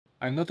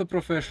I'm not a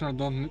professional,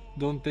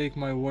 don't take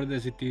my word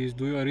as it is,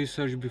 do your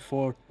research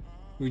before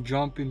we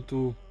jump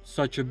into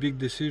such a big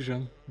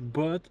decision,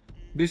 but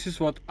this is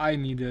what I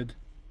needed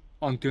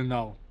until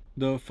now.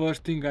 The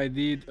first thing I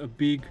did, a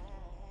big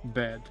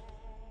bed.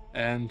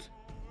 And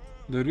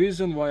the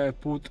reason why I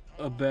put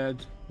a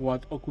bed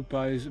what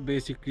occupies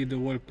basically the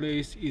whole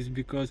place is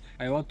because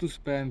I want to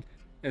spend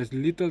as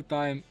little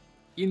time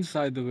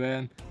inside the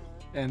van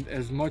and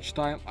as much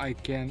time I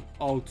can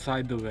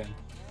outside the van,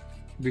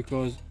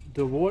 because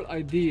the whole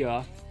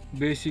idea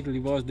basically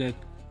was that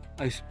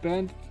I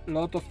spent a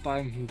lot of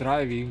time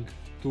driving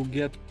to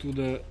get to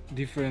the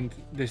different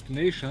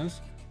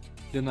destinations,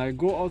 then I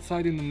go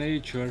outside in the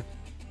nature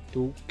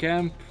to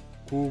camp,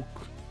 cook,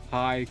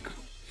 hike,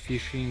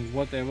 fishing,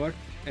 whatever,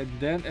 and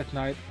then at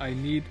night I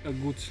need a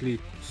good sleep.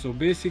 So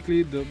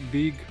basically the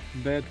big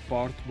bed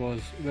part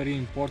was very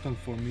important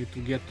for me to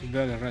get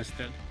well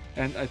rested.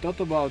 And I thought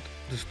about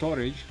the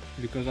storage,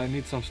 because I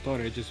need some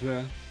storage as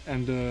well,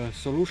 and the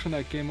solution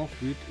I came up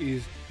with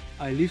is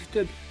I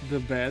lifted the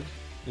bed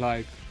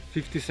like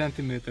 50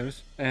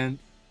 centimeters, and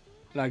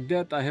like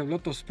that I have a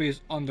lot of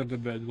space under the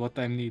bed what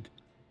I need.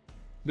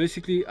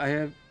 Basically I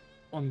have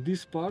on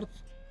this part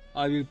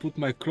I will put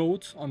my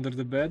clothes under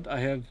the bed. I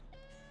have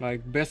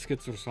like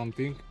baskets or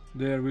something,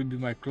 there will be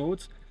my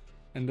clothes,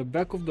 and the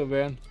back of the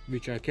van,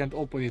 which I can't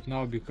open it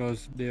now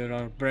because there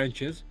are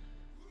branches,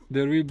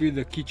 there will be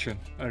the kitchen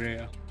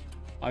area.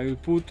 I will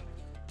put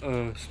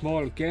a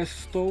small gas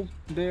stove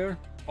there,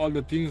 all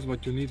the things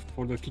what you need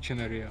for the kitchen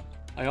area.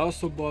 I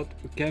also bought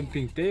a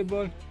camping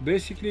table.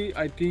 Basically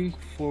I think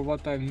for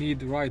what I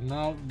need right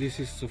now this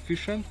is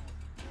sufficient,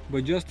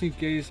 but just in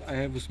case I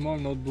have a small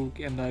notebook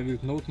and I will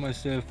note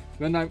myself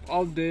when I'm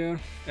out there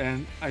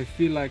and I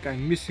feel like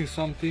I'm missing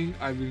something,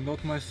 I will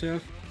note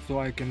myself so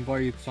I can buy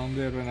it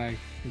somewhere when I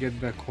get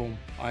back home.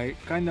 I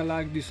kinda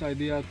like this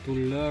idea to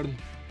learn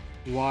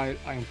while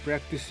I'm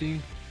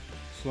practicing,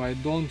 so I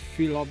don't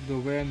fill up the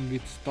van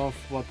with stuff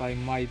what I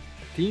might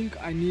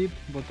think I need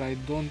but I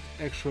don't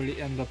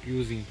actually end up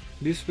using.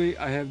 This way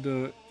I have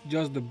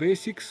just the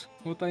basics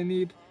what I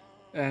need,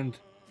 and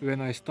when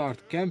I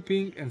start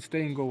camping and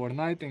staying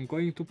overnight and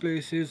going to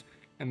places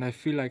and I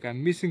feel like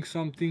I'm missing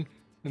something,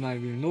 then I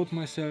will note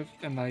myself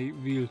and I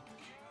will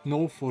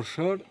know for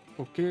sure,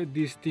 okay,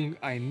 this thing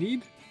I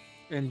need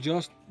and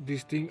just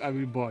this thing I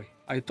will buy.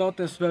 I thought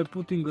as well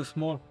putting a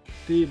small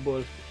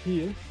table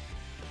here,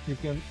 you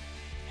can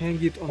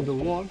hang it on the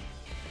wall,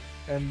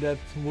 and that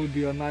would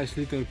be a nice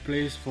little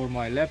place for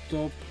my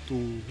laptop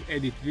to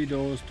edit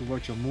videos, to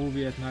watch a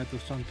movie at night or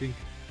something.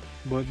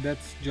 But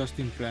that's just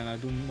in plan, I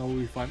don't know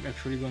if I'm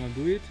actually gonna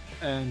do it.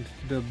 And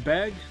the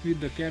bag with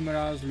the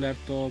cameras,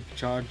 laptop,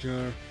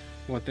 charger,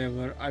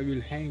 whatever, I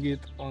will hang it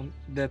on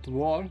that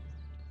wall,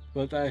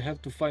 but I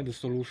have to find a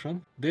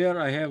solution. There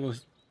I have a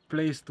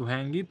place to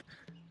hang it,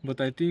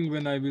 but I think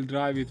when I will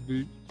drive it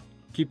will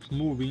keep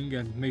moving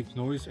and make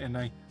noise,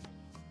 and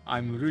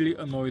I'm really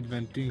annoyed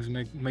when things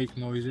make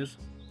noises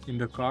in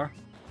the car.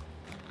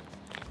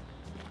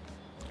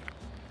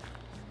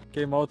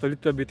 Came out a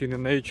little bit in the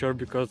nature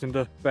because in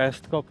the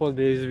past couple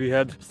days we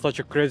had such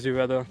a crazy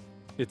weather.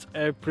 It's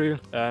April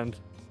and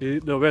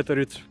the weather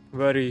is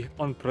very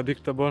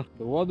unpredictable.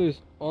 The water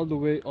is all the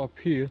way up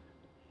here,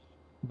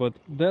 but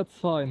that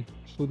sign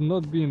should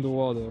not be in the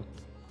water.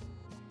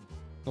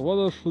 The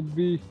water should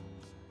be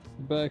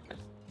back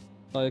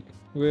like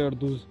where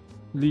those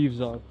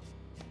leaves are.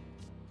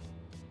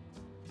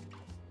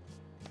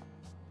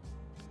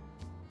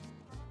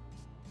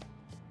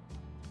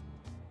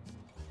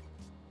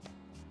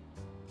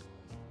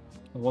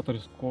 The water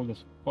is cold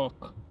as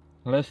fuck.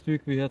 Last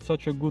week we had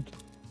such a good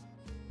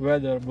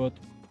weather, but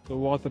the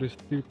water is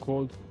still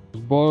cold. The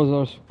balls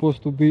are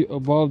supposed to be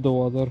above the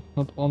water,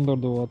 not under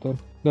the water.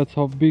 That's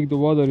how big the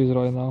water is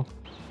right now.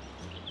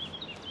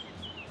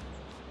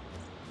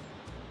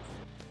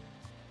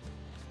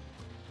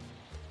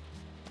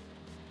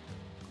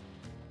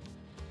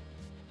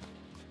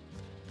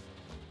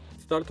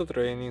 It started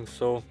raining,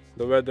 so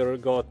the weather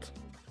got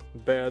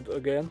bad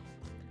again.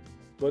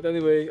 But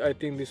anyway, I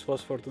think this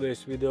was for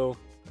today's video,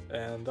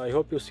 and I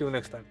hope you see you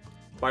next time.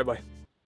 Bye bye.